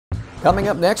Coming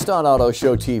up next on Auto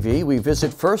Show TV, we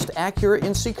visit First Acura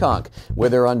in Seekonk,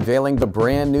 where they're unveiling the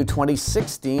brand new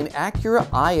 2016 Acura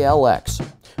ILX.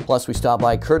 Plus, we stop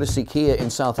by Courtesy Kia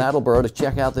in South Attleboro to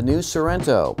check out the new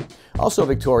Sorento. Also,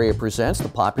 Victoria presents the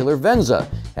popular Venza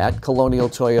at Colonial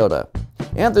Toyota.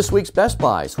 And this week's Best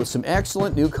Buys with some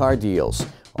excellent new car deals.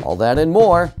 All that and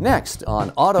more next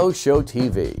on Auto Show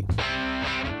TV.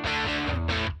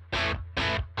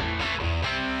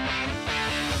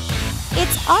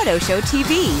 It's Auto Show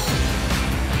TV.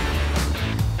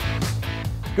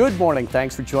 Good morning.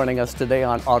 Thanks for joining us today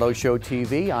on Auto Show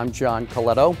TV. I'm John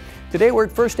Colletto. Today we're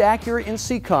at First Acura in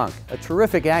Seekonk, a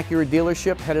terrific Acura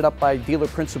dealership headed up by dealer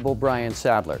principal Brian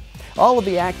Sadler. All of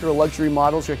the Acura luxury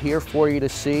models are here for you to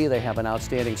see. They have an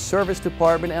outstanding service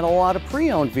department and a lot of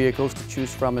pre-owned vehicles to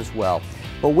choose from as well.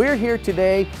 But we're here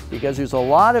today because there's a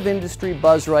lot of industry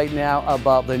buzz right now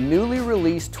about the newly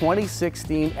released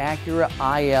 2016 Acura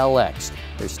ILX.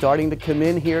 They're starting to come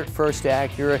in here at First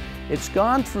Acura. It's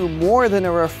gone through more than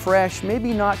a refresh,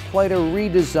 maybe not quite a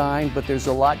redesign, but there's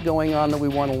a lot going on that we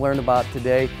want to learn about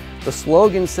today. The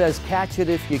slogan says, "Catch it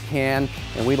if you can,"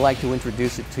 and we'd like to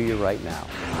introduce it to you right now.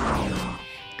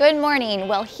 Good morning.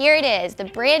 Well, here it is, the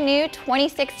brand new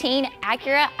 2016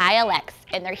 Acura ILX,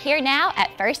 and they're here now at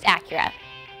First Acura.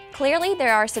 Clearly,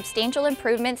 there are substantial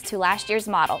improvements to last year's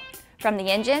model, from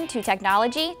the engine to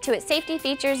technology to its safety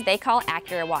features they call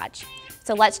Acura Watch.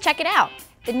 So let's check it out.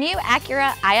 The new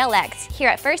Acura ILX here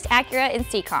at First Acura in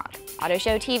Seekonk, Auto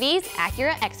Show TV's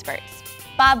Acura experts.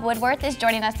 Bob Woodworth is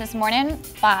joining us this morning.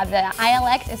 Bob, the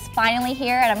ILX is finally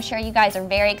here, and I'm sure you guys are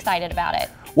very excited about it.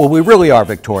 Well, we really are,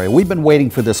 Victoria. We've been waiting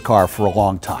for this car for a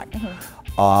long time.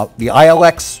 The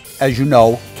ILX, as you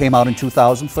know, came out in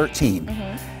 2013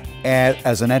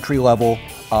 as an entry-level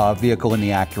vehicle in the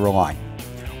Acura line.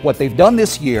 What they've done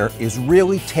this year is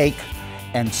really take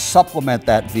and supplement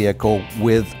that vehicle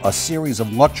with a series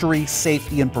of luxury,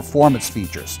 safety, and performance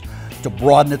features to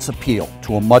broaden its appeal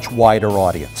to a much wider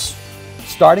audience.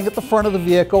 Starting at the front of the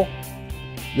vehicle,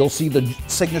 you'll see the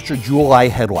signature jewel eye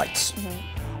headlights.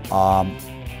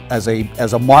 As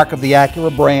a mark of the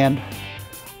Acura brand,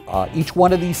 each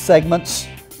one of these segments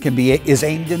is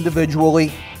aimed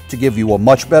individually to give you a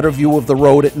much better view of the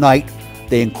road at night.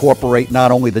 They incorporate not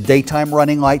only the daytime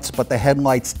running lights, but the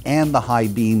headlights and the high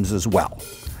beams as well.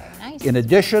 Very nice. In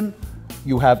addition,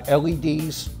 you have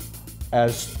LEDs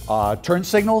as turn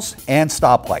signals and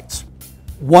stoplights.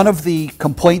 One of the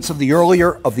complaints of the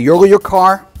earlier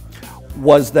car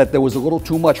was that there was a little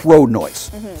too much road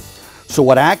noise. So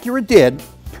what Acura did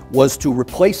was to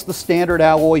replace the standard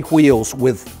alloy wheels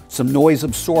with some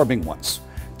noise-absorbing ones.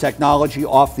 Technology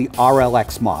off the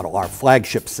RLX model, our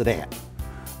flagship sedan.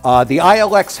 The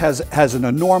ILX has an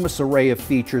enormous array of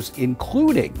features,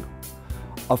 including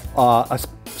a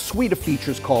suite of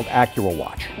features called Acura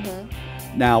Watch.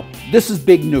 Now, this is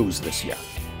big news this year.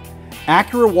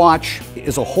 Acura Watch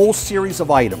is a whole series of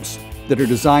items that are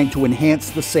designed to enhance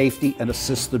the safety and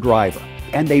assist the driver.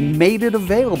 And they made it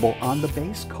available on the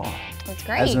base car. That's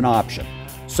great. As an option.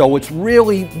 So it's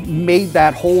really made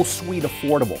that whole suite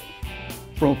affordable.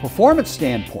 From a performance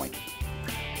standpoint,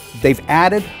 they've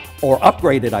added, or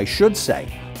upgraded I should say,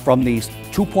 from the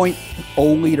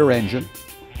 2.0 liter engine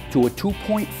to a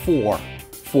 2.4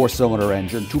 four-cylinder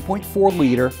engine, 2.4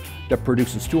 liter that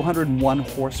produces 201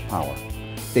 horsepower.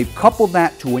 They've coupled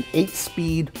that to an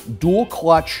 8-speed dual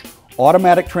clutch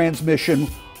automatic transmission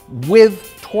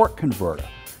with torque converter,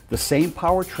 the same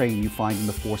powertrain you find in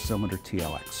the 4-cylinder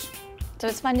TLX. So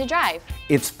it's fun to drive.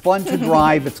 It's fun to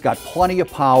drive, it's got plenty of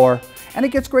power, and it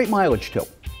gets great mileage too.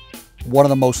 One of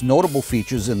the most notable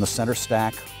features in the center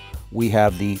stack, we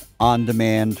have the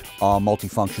on-demand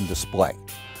multifunction display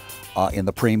in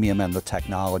the premium and the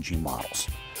technology models.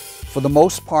 For the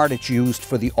most part, it's used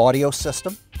for the audio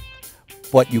system,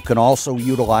 but you can also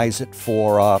utilize it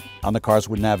for, on the cars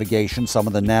with navigation, some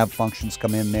of the nav functions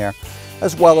come in there,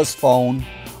 as well as phone.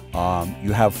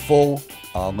 You have full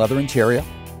leather interior,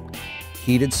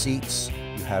 heated seats,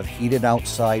 you have heated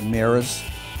outside mirrors,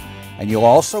 and you'll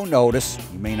also notice,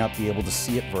 you may not be able to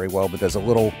see it very well, but there's a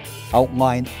little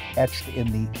outline etched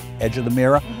in the edge of the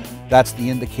mirror. That's the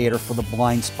indicator for the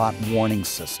blind spot warning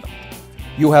system.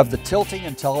 You have the tilting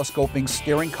and telescoping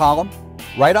steering column.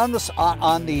 Right on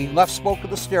the left spoke of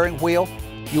the steering wheel,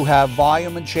 you have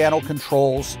volume and channel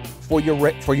controls for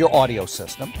your audio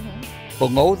system.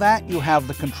 Below that, you have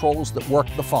the controls that work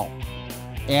the phone.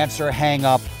 Answer, hang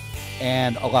up,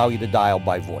 and allow you to dial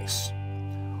by voice.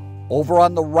 Over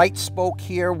on the right spoke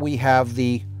here, we have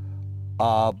the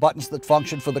buttons that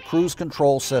function for the cruise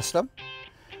control system.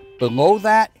 Below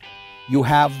that, you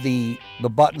have the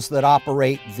buttons that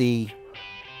operate the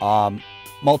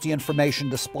multi-information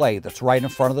display that's right in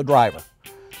front of the driver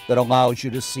that allows you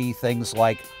to see things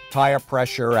like tire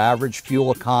pressure, average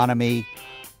fuel economy,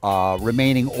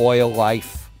 remaining oil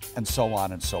life, and so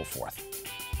on and so forth.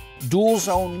 Dual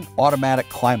zone automatic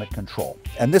climate control,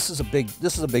 and this is a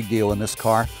big deal in this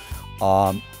car.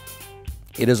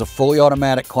 It is a fully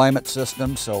automatic climate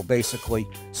system, so basically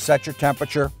set your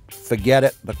temperature, forget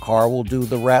it, the car will do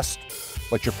the rest,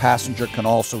 but your passenger can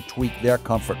also tweak their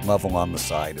comfort level on the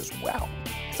side as well.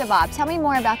 So Bob, tell me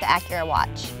more about the Acura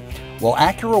Watch. Well,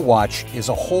 Acura Watch is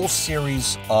a whole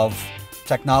series of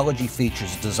technology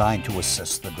features designed to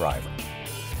assist the driver.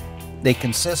 They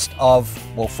consist of,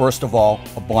 well, first of all,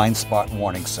 a blind spot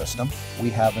warning system. We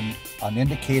have an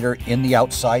indicator in the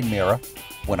outside mirror.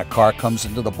 When a car comes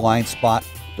into the blind spot,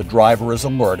 the driver is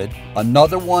alerted.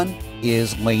 Another one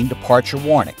is lane departure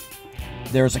warning.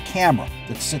 There's a camera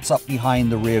that sits up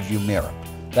behind the rearview mirror.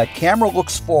 That camera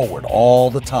looks forward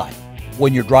all the time.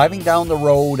 When you're driving down the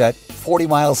road at 40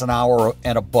 miles an hour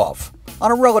and above,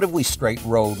 on a relatively straight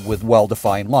road with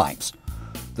well-defined lines,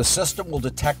 the system will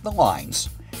detect the lines,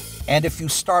 and if you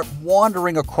start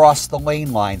wandering across the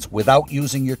lane lines without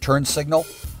using your turn signal,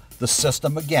 the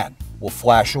system again will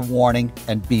flash a warning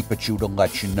and beep at you to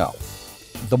let you know.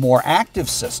 The more active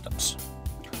systems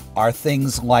are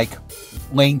things like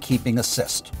lane keeping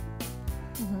assist.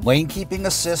 Lane keeping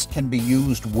assist can be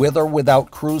used with or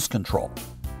without cruise control.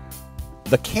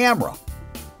 The camera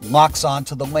locks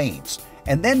onto the lanes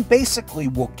and then basically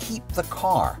will keep the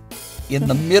car in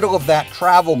the middle of that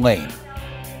travel lane,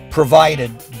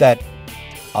 provided that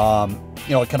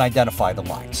it can identify the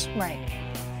lines. Right.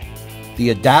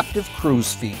 The adaptive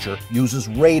cruise feature uses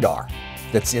radar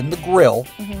that's in the grille,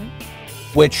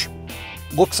 which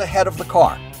looks ahead of the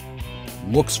car,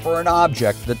 looks for an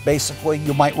object that basically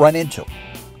you might run into.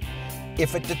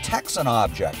 If it detects an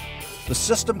object, the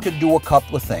system can do a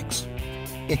couple of things.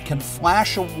 It can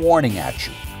flash a warning at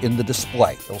you in the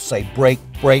display. It'll say brake,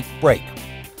 brake, brake.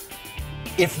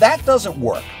 If that doesn't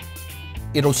work,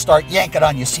 it'll start yanking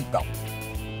on your seatbelt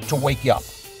to wake you up.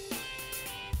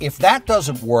 If that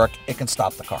doesn't work, it can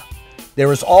stop the car.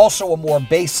 There is also a more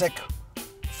basic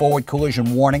forward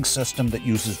collision warning system that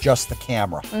uses just the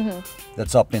camera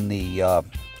that's up in the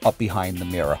up behind the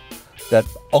mirror, that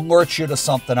alerts you to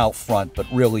something out front but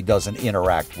really doesn't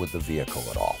interact with the vehicle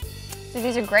at all. So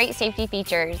these are great safety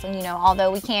features, and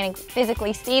although we can't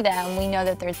physically see them, we know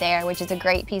that they're there, which is a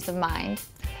great peace of mind.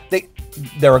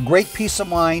 They're a great peace of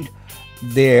mind.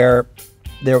 They're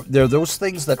those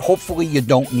things that hopefully you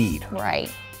don't need.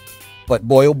 Right. But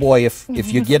boy, oh boy, if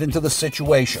you get into the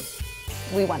situation,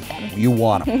 we want them. You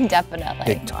want them. Definitely.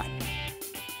 Big time.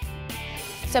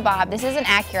 So Bob, this is an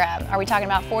Acura. Are we talking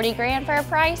about 40 grand for a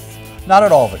price? Not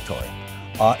at all, Victoria.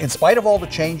 In spite of all the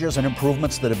changes and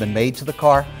improvements that have been made to the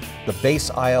car, the base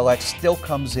ILX still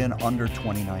comes in under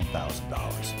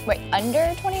 $29,000. Wait,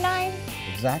 under 29?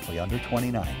 Exactly, under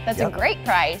 29. That's a great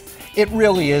price. It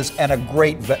really is, and a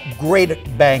great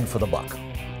bang for the buck.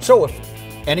 So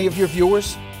if any of your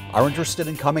viewers are interested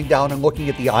in coming down and looking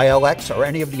at the ILX or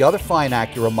any of the other fine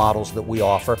Acura models that we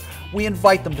offer, we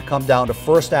invite them to come down to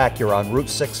First Acura on Route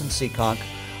 6 in Seekonk.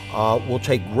 We'll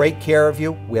take great care of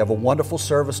you. We have a wonderful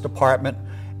service department,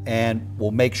 and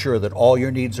we'll make sure that all your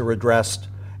needs are addressed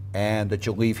and that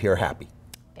you leave here happy.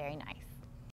 Very nice.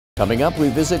 Coming up, we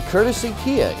visit Courtesy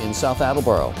Kia in South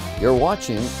Attleboro. You're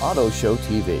watching Auto Show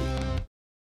TV.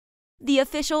 The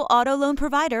official auto loan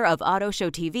provider of Auto Show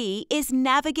TV is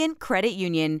Navigant Credit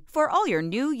Union for all your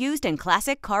new, used, and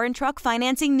classic car and truck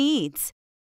financing needs.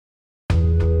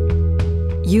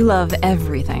 You love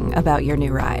everything about your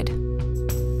new ride.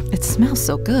 It smells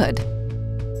so good.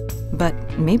 But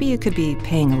maybe you could be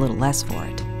paying a little less for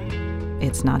it.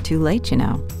 It's not too late, you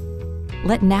know.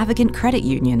 Let Navigant Credit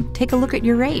Union take a look at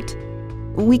your rate.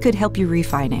 We could help you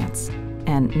refinance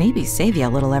and maybe save you a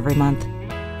little every month.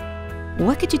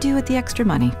 What could you do with the extra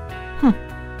money?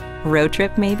 Road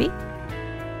trip, maybe?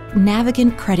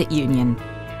 Navigant Credit Union.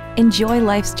 Enjoy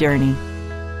life's journey.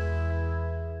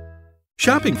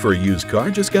 Shopping for a used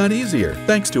car just got easier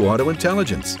thanks to Auto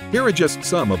Intelligence. Here are just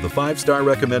some of the 5-star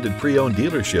recommended pre-owned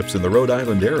dealerships in the Rhode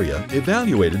Island area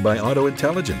evaluated by Auto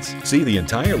Intelligence. See the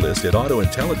entire list at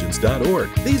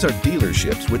autointelligence.org. These are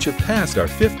dealerships which have passed our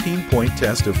 15-point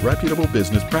test of reputable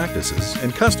business practices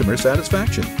and customer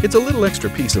satisfaction. It's a little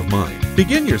extra peace of mind.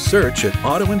 Begin your search at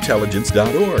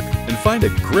autointelligence.org and find a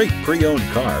great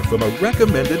pre-owned car from a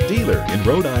recommended dealer in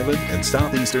Rhode Island and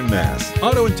southeastern Mass.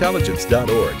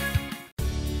 Autointelligence.org.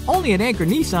 Only at Anchor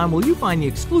Nissan will you find the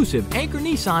exclusive Anchor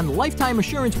Nissan Lifetime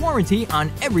Assurance Warranty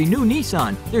on every new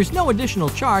Nissan. There's no additional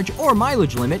charge or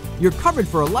mileage limit. You're covered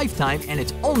for a lifetime, and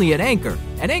it's only at Anchor.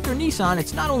 At Anchor Nissan,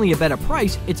 it's not only a better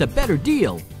price, it's a better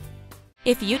deal.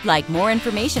 If you'd like more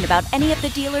information about any of the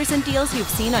dealers and deals you've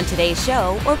seen on today's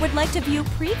show, or would like to view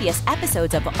previous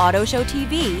episodes of Auto Show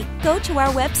TV, go to our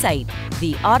website,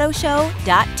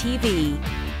 theautoshow.tv.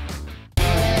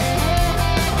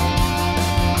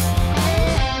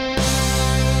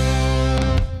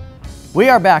 We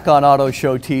are back on Auto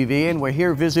Show TV, and we're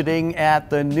here visiting at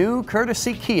the new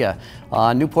Courtesy Kia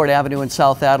on Newport Avenue in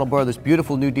South Attleboro, this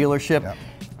beautiful new dealership. Yep.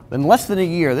 In less than a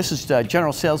year, this is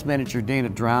General Sales Manager Dana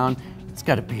Drown. It's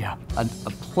got to be a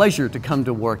pleasure to come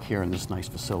to work here in this nice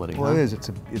facility. Well, it is.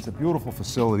 It's a beautiful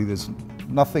facility. There's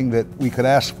nothing that we could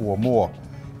ask for more.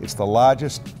 It's the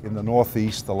largest in the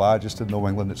Northeast, the largest in New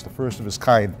England. It's the first of its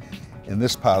kind in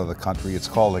this part of the country. It's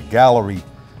called a Gallery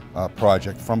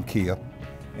project from Kia.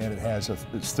 And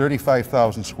it's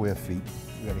 35,000 square feet.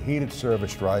 We have a heated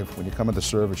service drive. When you come into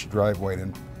service, you drive right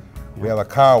in. We have a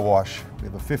car wash. We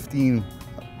have a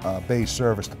 15-bay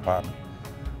service department.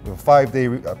 We have a five-bay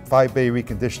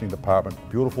reconditioning department.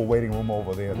 Beautiful waiting room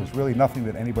over there. There's really nothing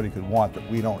that anybody could want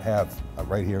that we don't have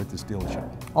right here at this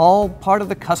dealership. All part of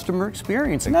the customer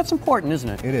experience, and that's important, isn't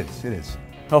it? It is. It is.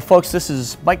 Well, folks, this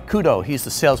is Mike Kudo. He's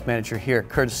the sales manager here at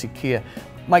Courtesy Kia.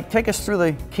 Mike, take us through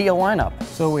the Kia lineup.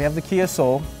 So we have the Kia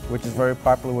Soul, which is very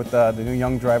popular with the new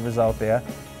young drivers out there.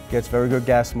 Gets very good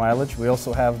gas mileage. We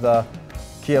also have the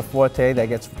Kia Forte that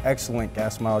gets excellent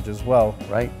gas mileage as well.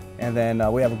 Right. And then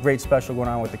we have a great special going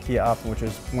on with the Kia Optima, which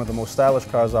is one of the most stylish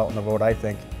cars out on the road, I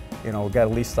think. You know, we got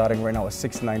a lease starting right now at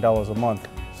 $69 a month.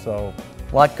 So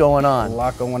a lot going on. A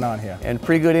lot going on here. And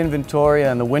pretty good inventory,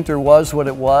 and the winter was what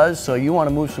it was, so you want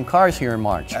to move some cars here in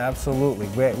March. Absolutely.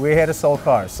 We're here to sell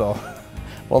cars, so.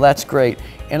 Well, that's great.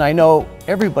 And I know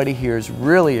everybody here is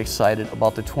really excited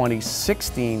about the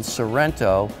 2016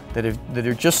 Sorento that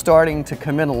are just starting to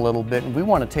come in a little bit, and we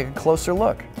want to take a closer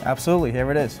look. Absolutely,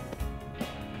 here it is.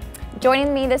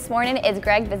 Joining me this morning is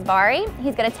Greg Visvari.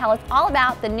 He's going to tell us all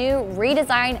about the new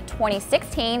redesigned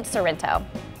 2016 Sorento.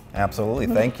 Absolutely,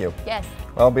 thank you. Yes.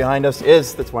 Well, behind us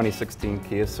is the 2016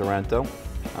 Kia Sorento.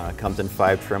 It comes in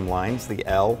 5 trim lines, the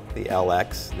L, the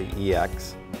LX, the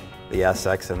EX, the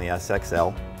SX, and the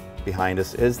SXL. Behind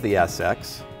us is the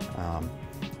SX,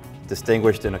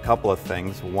 distinguished in a couple of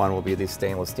things. One will be these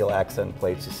stainless steel accent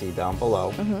plates you see down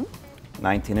below.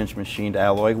 19-inch machined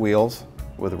alloy wheels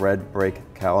with red brake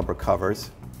caliber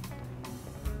covers,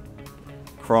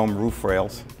 chrome roof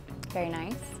rails. Very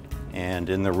nice. And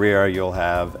in the rear you'll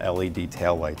have LED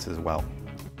taillights as well.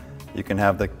 You can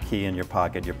have the key in your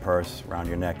pocket, your purse, around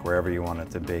your neck, wherever you want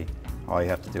it to be. All you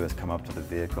have to do is come up to the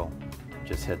vehicle,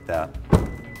 just hit that.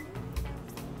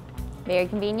 Very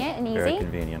convenient and easy. Very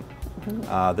convenient.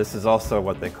 This is also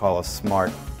what they call a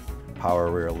smart power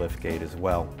rear liftgate as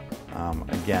well.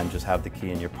 Again, just have the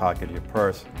key in your pocket, your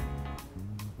purse.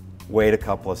 Wait a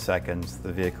couple of seconds,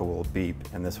 the vehicle will beep,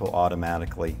 and this will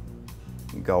automatically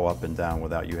go up and down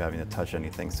without you having to touch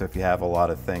anything. So if you have a lot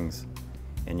of things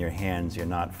in your hands, you're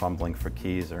not fumbling for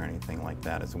keys or anything like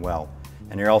that as well.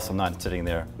 And you're also not sitting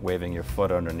there waving your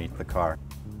foot underneath the car.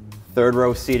 Third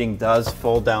row seating does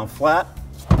fold down flat.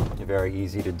 Very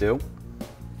easy to do.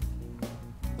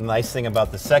 The nice thing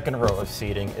about the second row of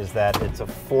seating is that it's a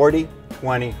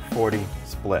 40-20-40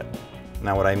 split.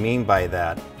 Now what I mean by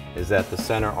that is that the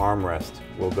center armrest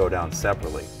will go down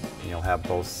separately, and you'll have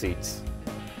both seats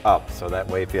up, so that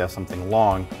way if you have something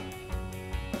long,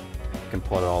 you can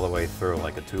pull it all the way through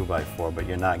like a 2x4, but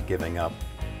you're not giving up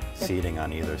seating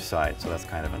on either side, so that's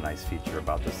kind of a nice feature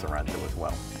about the Sorento as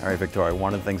well. All right, Victoria,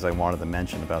 one of the things I wanted to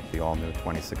mention about the all-new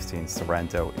 2016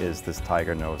 Sorento is this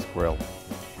tiger nose grille.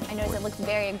 I noticed it looks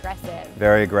very aggressive.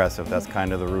 Very aggressive. That's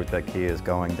kind of the route that Kia is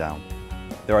going down.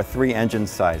 There are 3 engine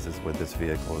sizes with this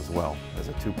vehicle as well. There's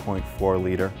a 2.4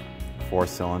 liter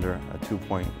 4-cylinder, a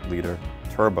 2.0-liter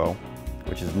turbo,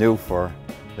 which is new for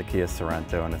the Kia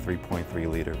Sorento, and a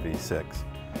 3.3 liter V6.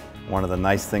 One of the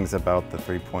nice things about the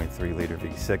 3.3 liter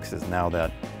V6 is now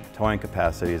that towing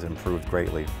capacity has improved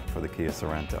greatly for the Kia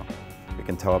Sorento. It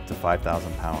can tow up to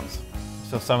 5,000 pounds.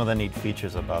 So some of the neat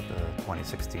features about the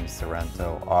 2016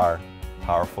 Sorento are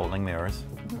power folding mirrors,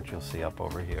 which you'll see up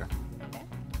over here.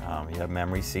 You have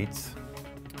memory seats,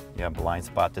 you have blind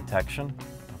spot detection,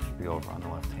 which should be over on the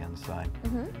left-hand side,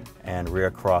 and rear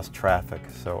cross traffic.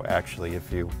 So actually,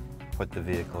 if you put the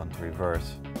vehicle into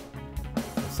reverse,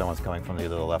 if someone's coming from either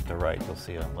the left or right, you'll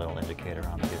see a little indicator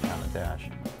on the dash.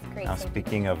 Great. Now,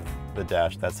 speaking of the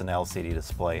dash, that's an LCD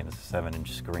display, and it's a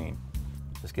 7-inch screen.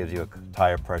 This gives you a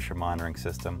tire pressure monitoring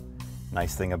system,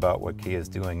 Nice thing about what Kia is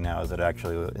doing now is it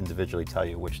actually will individually tell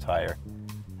you which tire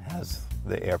has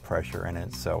the air pressure in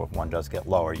it, so if one does get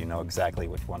lower, you know exactly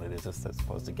which one it is as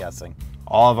opposed to guessing.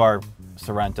 All of our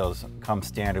Sorrentos come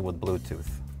standard with Bluetooth,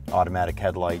 automatic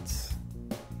headlights,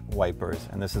 wipers,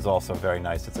 and this is also very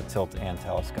nice. It's a tilt and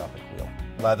telescopic wheel.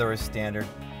 Leather is standard,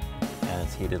 and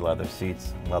it's heated leather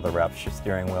seats, leather wrapped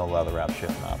steering wheel, leather wrapped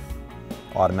shift knob.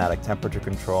 Automatic temperature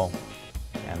control,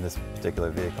 and this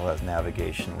particular vehicle has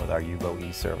navigation with our Yugo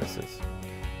E services.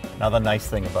 Another nice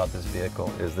thing about this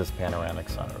vehicle is this panoramic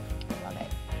sunroof. Love it.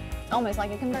 Almost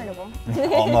like a convertible.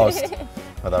 Almost,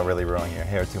 without really ruining your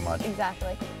hair too much.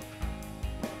 Exactly.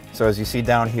 So as you see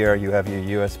down here, you have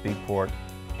your USB port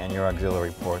and your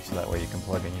auxiliary port, so that way you can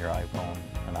plug in your iPhone,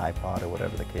 an iPod, or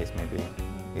whatever the case may be.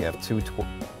 You have two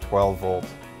 12-volt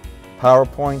power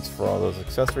points for all those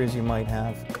accessories you might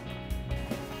have.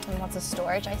 And lots of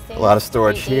storage, I see. A lot of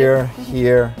storage here,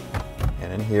 here,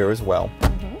 and in here as well.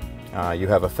 You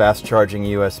have a fast charging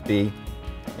USB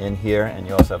in here, and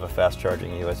you also have a fast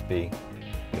charging USB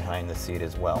behind the seat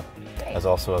as well. Great. As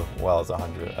also as well as a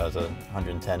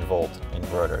 110 volt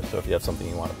inverter. So if you have something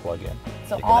you want to plug in,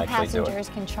 So you can all actually do it. passengers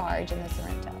can charge in the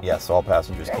Sorrento. Yes, all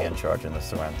passengers Great. can charge in the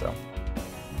Sorrento.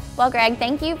 Well, Greg,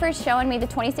 thank you for showing me the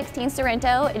 2016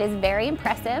 Sorrento. It is very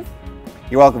impressive.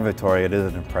 You're welcome, Victoria. It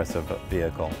is an impressive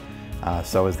vehicle.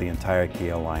 So is the entire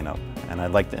Kia lineup. And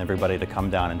I'd like everybody to come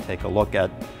down and take a look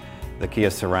at the Kia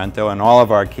Sorrento and all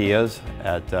of our Kias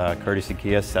at Courtesy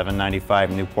Kia,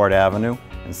 795 Newport Avenue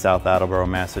in South Attleboro,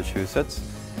 Massachusetts.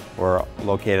 We're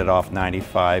located off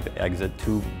 95, exit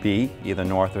 2B, either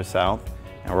north or south.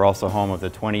 And we're also home of the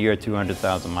 20-year,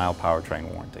 200,000-mile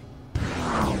powertrain warranty.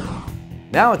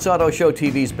 Now it's Auto Show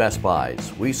TV's Best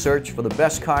Buys. We search for the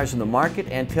best cars in the market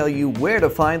and tell you where to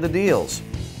find the deals.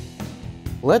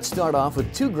 Let's start off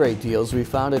with two great deals we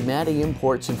found at Maddie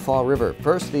Imports in Fall River.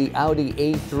 First, the Audi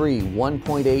A3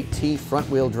 1.8T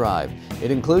front-wheel drive.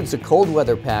 It includes a cold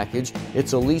weather package.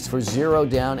 It's a lease for 0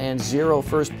 down and 0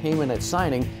 first payment at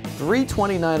signing,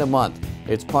 $329 a month.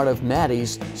 It's part of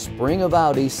Maddie's Spring of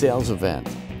Audi sales event.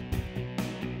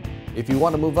 If you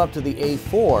want to move up to the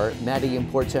A4, Maddie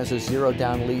Imports has a 0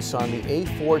 down lease on the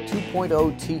A4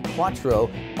 2.0T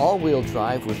Quattro all-wheel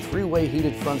drive with 3-way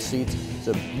heated front seats. It's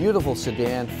a beautiful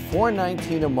sedan,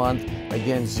 $419 a month.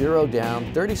 Again, 0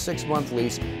 down, 36-month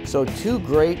lease. So two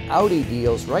great Audi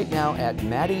deals right now at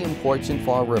Maddie Imports in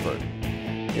Fall River.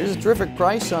 Here's a terrific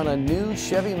price on a new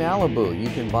Chevy Malibu. You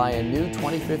can buy a new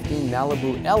 2015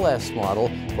 Malibu LS model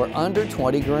for under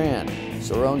 20 grand.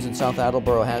 Cerrone's in South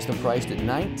Attleboro has them priced at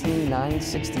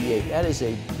 $19,968. That is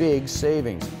a big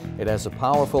savings. It has a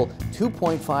powerful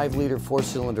 2.5-liter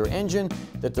 4-cylinder engine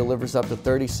that delivers up to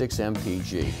 36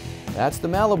 mpg. That's the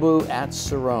Malibu at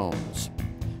Cerrone's.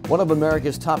 One of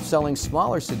America's top-selling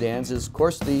smaller sedans is, of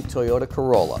course, the Toyota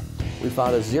Corolla. We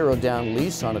found a 0 down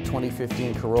lease on a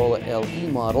 2015 Corolla LE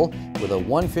model with a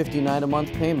 $159 a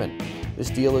month payment.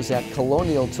 This deal is at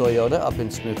Colonial Toyota up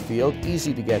in Smithfield,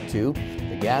 easy to get to.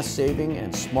 The gas-saving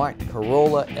and smart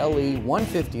Corolla LE,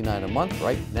 $159 a month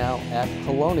right now at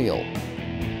Colonial.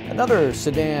 Another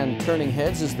sedan turning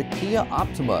heads is the Kia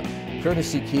Optima.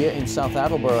 Courtesy Kia in South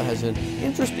Attleboro has an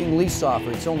interesting lease offer.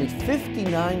 It's only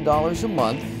 $59 a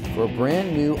month for a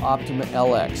brand new Optima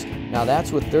LX. Now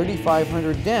that's with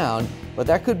 $3,500 down, but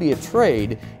that could be a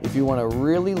trade. If you want a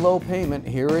really low payment,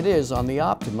 here it is on the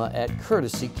Optima at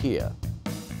Courtesy Kia.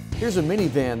 Here's a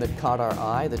minivan that caught our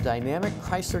eye, the dynamic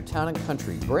Chrysler Town &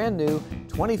 Country, brand new,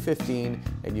 2015,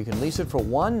 and you can lease it for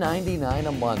 $199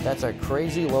 a month. That's a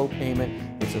crazy low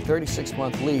payment. It's a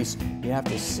 36-month lease. You have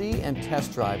to see and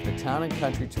test drive the Town &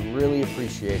 Country to really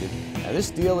appreciate it. Now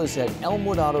this deal is at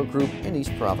Elmwood Auto Group in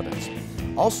East Providence.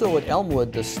 Also at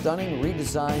Elmwood, the stunning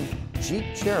redesigned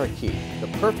Jeep Cherokee, the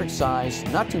perfect size,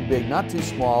 not too big, not too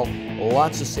small,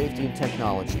 lots of safety and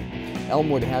technology.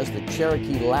 Elmwood has the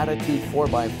Cherokee Latitude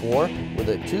 4x4 with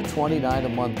a $229 a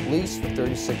month lease for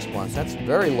 36 months. That's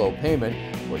very low payment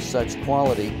for such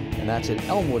quality, and that's at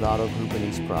Elmwood Auto Group in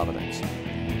East Providence.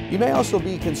 You may also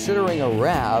be considering a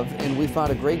RAV, and we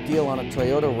found a great deal on a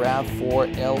Toyota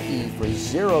RAV4 LE for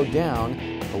 0 down.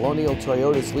 Colonial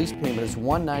Toyota's lease payment is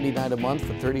 $199 a month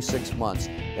for 36 months.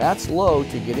 That's low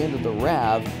to get into the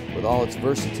RAV with all its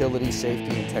versatility,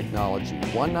 safety, and technology.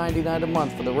 $199 a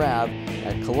month for the RAV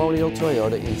at Colonial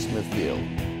Toyota in Smithfield.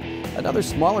 Another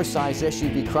smaller size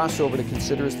SUV crossover to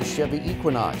consider is the Chevy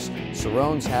Equinox.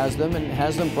 Cerrone's has them and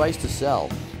has them priced to sell.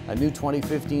 A new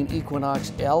 2015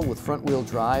 Equinox L with front-wheel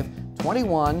drive,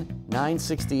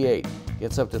 $21,968.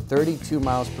 Gets up to 32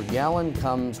 miles per gallon,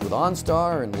 comes with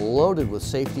OnStar and loaded with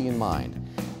safety in mind.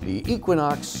 The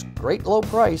Equinox, great low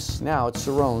price, now at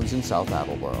Cerrone's in South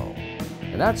Attleboro.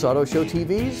 And that's Auto Show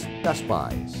TV's Best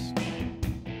Buys.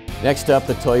 Next up,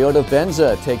 the Toyota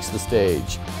Venza takes the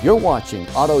stage. You're watching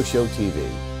Auto Show TV.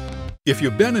 If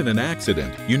you've been in an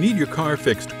accident, you need your car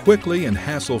fixed quickly and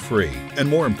hassle-free, and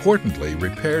more importantly,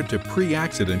 repaired to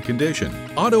pre-accident condition.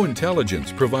 Auto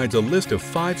Intelligence provides a list of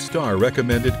 5-star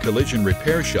recommended collision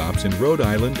repair shops in Rhode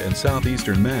Island and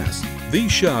southeastern Mass.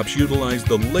 These shops utilize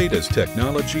the latest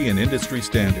technology and industry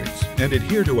standards and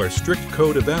adhere to our strict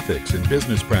code of ethics and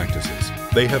business practices.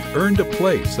 They have earned a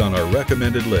place on our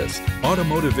recommended list.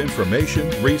 Automotive information,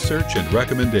 research, and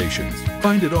recommendations.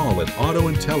 Find it all at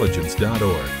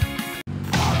autointelligence.org.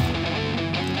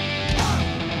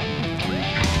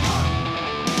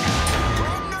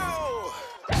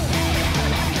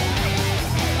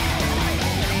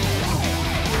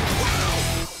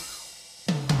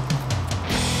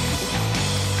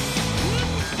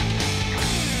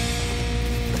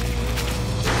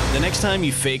 The next time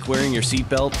you fake wearing your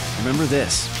seatbelt, remember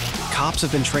this. Cops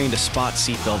have been trained to spot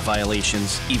seatbelt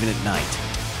violations even at night.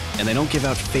 And they don't give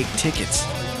out fake tickets.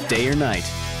 Day or night,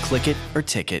 click it or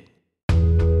ticket.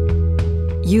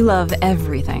 You love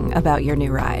everything about your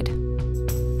new ride.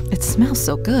 It smells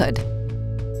so good.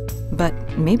 But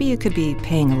maybe you could be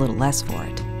paying a little less for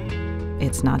it.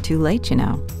 It's not too late, you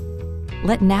know.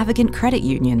 Let Navigant Credit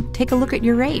Union take a look at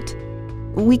your rate.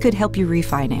 We could help you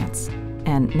refinance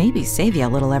and maybe save you a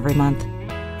little every month.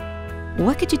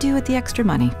 What could you do with the extra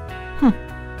money?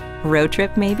 Road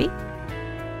trip, maybe?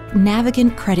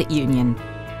 Navigant Credit Union.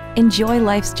 Enjoy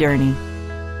life's journey.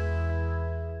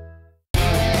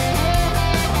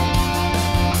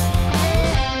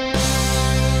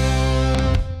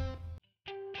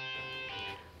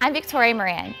 I'm Victoria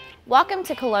Moran. Welcome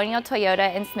to Colonial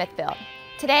Toyota in Smithfield.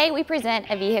 Today we present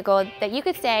a vehicle that you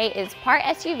could say is part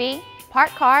SUV, part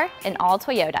car, and all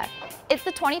Toyota. It's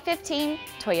the 2015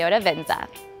 Toyota Venza.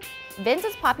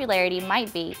 Venza's popularity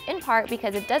might be, in part,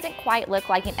 because it doesn't quite look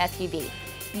like an SUV.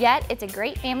 Yet, it's a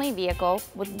great family vehicle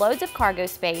with loads of cargo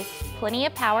space, plenty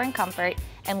of power and comfort,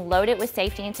 and loaded with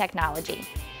safety and technology.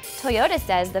 Toyota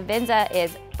says the Venza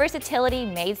is versatility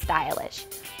made stylish.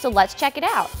 So let's check it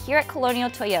out here at Colonial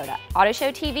Toyota, Auto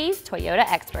Show TV's Toyota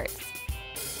experts.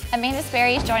 Amanda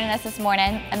Sperry is joining us this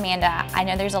morning. Amanda, I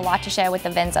know there's a lot to share with the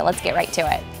Venza. Let's get right to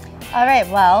it. All right,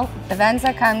 well, the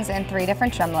Venza comes in 3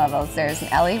 different trim levels. There's an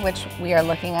LE, which we are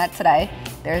looking at today.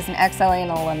 There's an XLE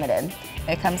and a Limited.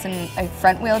 It comes in a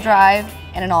front-wheel drive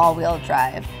and an all-wheel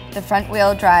drive. The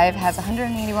front-wheel drive has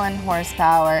 181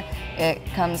 horsepower. It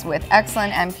comes with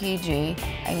excellent MPG.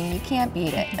 I mean, you can't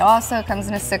beat it. It also comes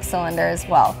in a 6-cylinder as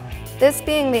well. This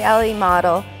being the LE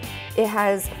model, it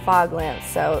has fog lamps,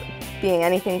 so being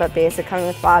anything but basic, coming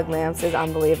with fog lamps is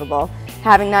unbelievable.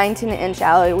 Having 19-inch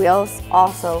alloy wheels,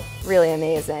 also really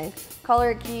amazing.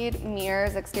 Color keyed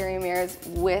mirrors, exterior mirrors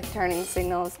with turning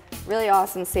signals, really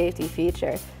awesome safety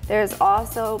feature. There's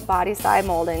also body side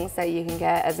moldings that you can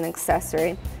get as an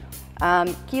accessory.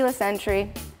 Keyless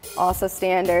entry, also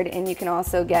standard, and you can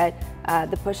also get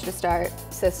the push to start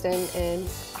system in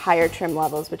higher trim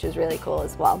levels, which is really cool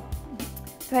as well.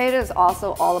 Toyota is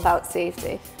also all about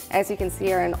safety. As you can see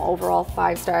here, an overall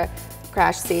 5-star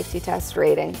crash safety test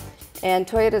rating. And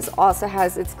Toyota also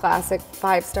has its classic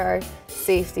 5-star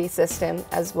safety system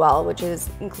as well, which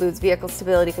includes vehicle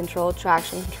stability control,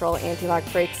 traction control, anti-lock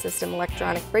brake system,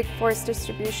 electronic brake force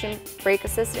distribution, brake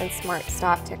assist, and smart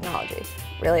stop technology.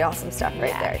 Really awesome stuff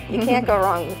right there. You can't go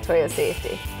wrong with Toyota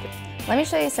safety. Let me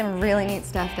show you some really neat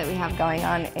stuff that we have going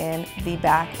on in the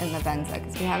back in the Venza,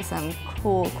 because we have some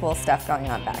cool stuff going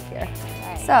on back here.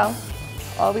 Right. So,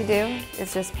 all we do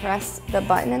is just press the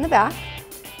button in the back.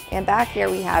 And back here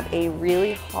we have a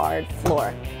really hard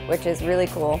floor, which is really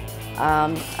cool.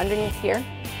 Underneath here,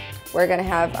 we're gonna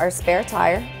have our spare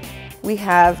tire. We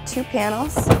have 2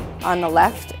 panels on the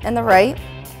left and the right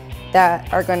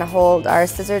that are gonna hold our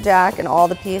scissor jack and all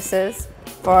the pieces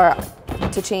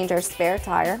to change our spare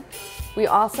tire. We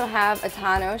also have a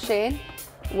tonneau shade,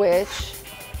 which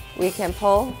we can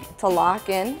pull to lock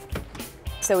in,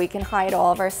 so we can hide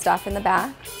all of our stuff in the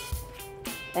back.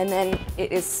 And then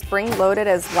it is spring loaded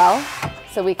as well,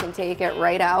 so we can take it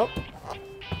right out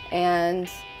and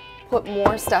put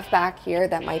more stuff back here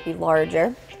that might be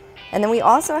larger. And then we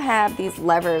also have these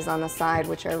levers on the side,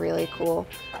 which are really cool,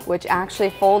 which actually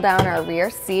fold down our rear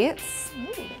seats.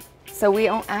 So we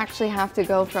don't actually have to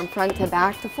go from front to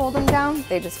back to fold them down.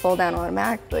 They just fold down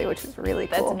automatically, which is really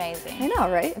cool. That's amazing. I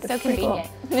know, right? It's so convenient.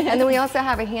 Cool. And then we also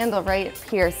have a handle right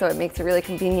here, so it makes it really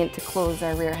convenient to close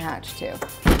our rear hatch too.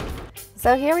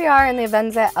 So here we are in the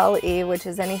Venza LE, which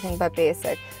is anything but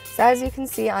basic. So as you can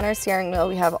see on our steering wheel,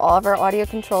 we have all of our audio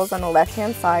controls on the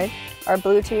left-hand side, our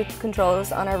Bluetooth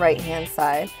controls on our right-hand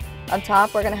side. Up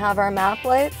top, we're going to have our map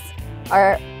lights,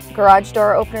 our garage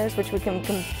door openers, which we can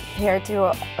compare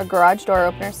to a garage door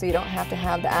opener, so you don't have to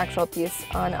have the actual piece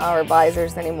on our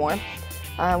visors anymore.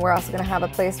 We're also going to have a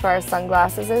place for our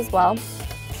sunglasses as well.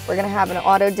 We're going to have an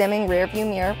auto-dimming rear view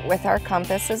mirror with our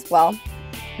compass as well.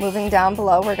 Moving down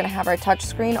below, we're going to have our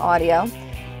touchscreen audio,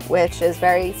 which is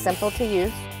very simple to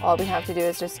use. All we have to do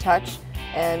is just touch,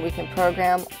 and we can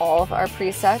program all of our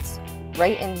presets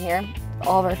right in here,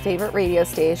 all of our favorite radio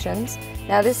stations.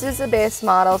 Now this is a base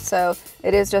model, so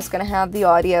it is just going to have the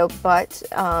audio, but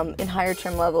in higher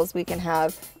trim levels we can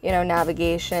have, you know,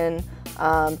 navigation,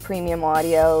 premium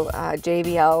audio,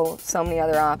 JBL, so many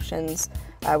other options,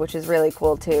 which is really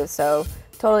cool too. So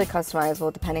totally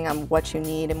customizable depending on what you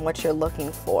need and what you're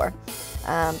looking for.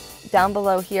 Down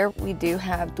below here we do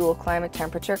have dual climate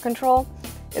temperature control.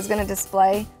 It's going to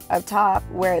display up top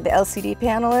where the LCD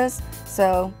panel is,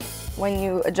 so when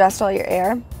you adjust all your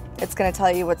air, it's going to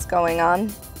tell you what's going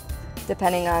on.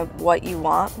 Depending on what you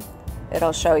want,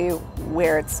 it'll show you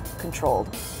where it's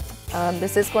controlled.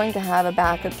 This is going to have a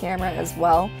backup camera as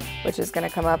well, which is going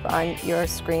to come up on your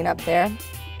screen up there.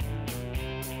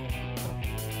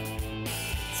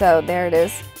 So there it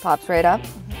is, pops right up.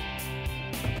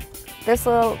 This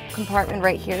little compartment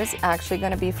right here is actually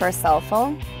going to be for a cell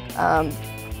phone.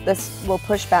 This will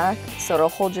push back, so it'll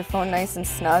hold your phone nice and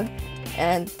snug.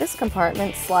 And this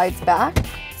compartment slides back,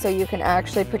 so you can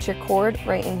actually put your cord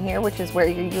right in here, which is where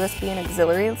your USB and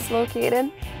auxiliary is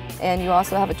located. And you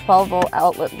also have a 12-volt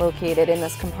outlet located in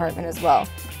this compartment as well.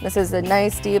 This is a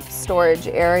nice deep storage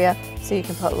area, so you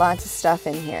can put lots of stuff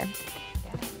in here.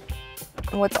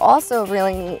 And what's also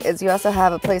really neat is you also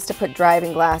have a place to put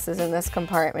driving glasses in this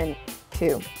compartment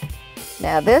too.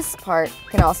 Now this part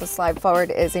can also slide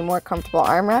forward as a more comfortable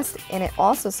armrest, and it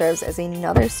also serves as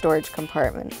another storage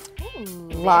compartment. Ooh,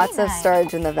 Lots of nice.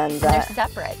 storage in the Venza. They're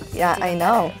separate. So yeah, I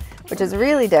know, which is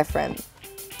really different.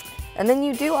 And then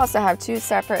you do also have two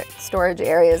separate storage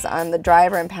areas on the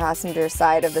driver and passenger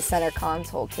side of the center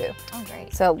console too. Oh,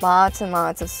 great. So lots and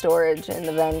lots of storage in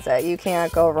the Venza. You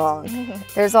can't go wrong.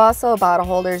 There's also bottle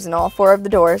holders in all 4 of the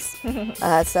doors.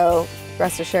 So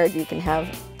rest assured you can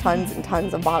have tons and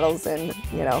tons of bottles and,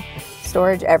 you know,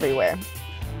 storage everywhere.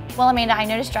 Well, Amanda, I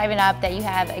noticed driving up that you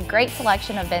have a great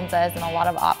selection of Venzas and a lot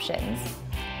of options.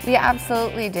 We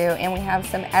absolutely do, and we have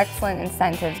some excellent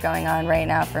incentives going on right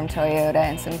now from Toyota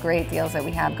and some great deals that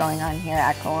we have going on here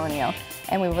at Colonial.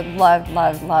 And we would love,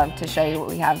 love, love to show you what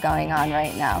we have going on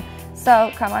right now.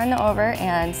 So come on over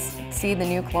and see the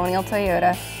new Colonial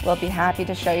Toyota. We'll be happy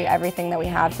to show you everything that we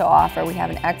have to offer. We have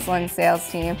an excellent sales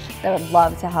team that would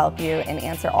love to help you and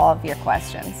answer all of your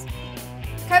questions.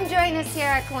 Come join us here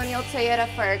at Colonial Toyota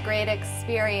for a great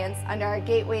experience under our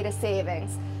Gateway to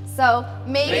Savings. So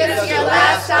make us your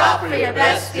last stop for your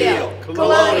best deal.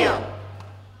 Colonial.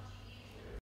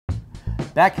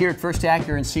 Back here at First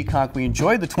Acura in Seekonk, we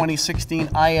enjoyed the 2016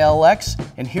 ILX,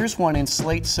 and here's one in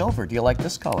slate silver. Do you like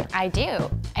this color? I do,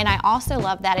 and I also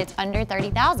love that it's under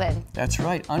 $30,000. That's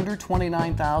right, under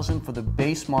 $29,000 for the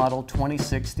base model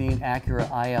 2016 Acura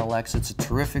ILX. It's a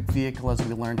terrific vehicle, as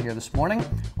we learned here this morning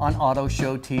on Auto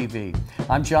Show TV.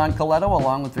 I'm John Colletto,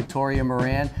 along with Victoria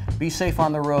Moran. Be safe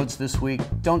on the roads this week.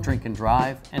 Don't drink and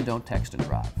drive, and don't text and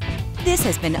drive. This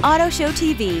has been Auto Show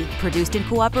TV, produced in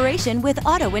cooperation with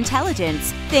Auto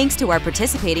Intelligence. Thanks to our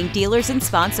participating dealers and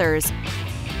sponsors.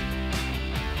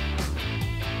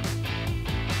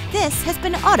 This has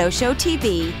been Auto Show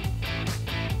TV.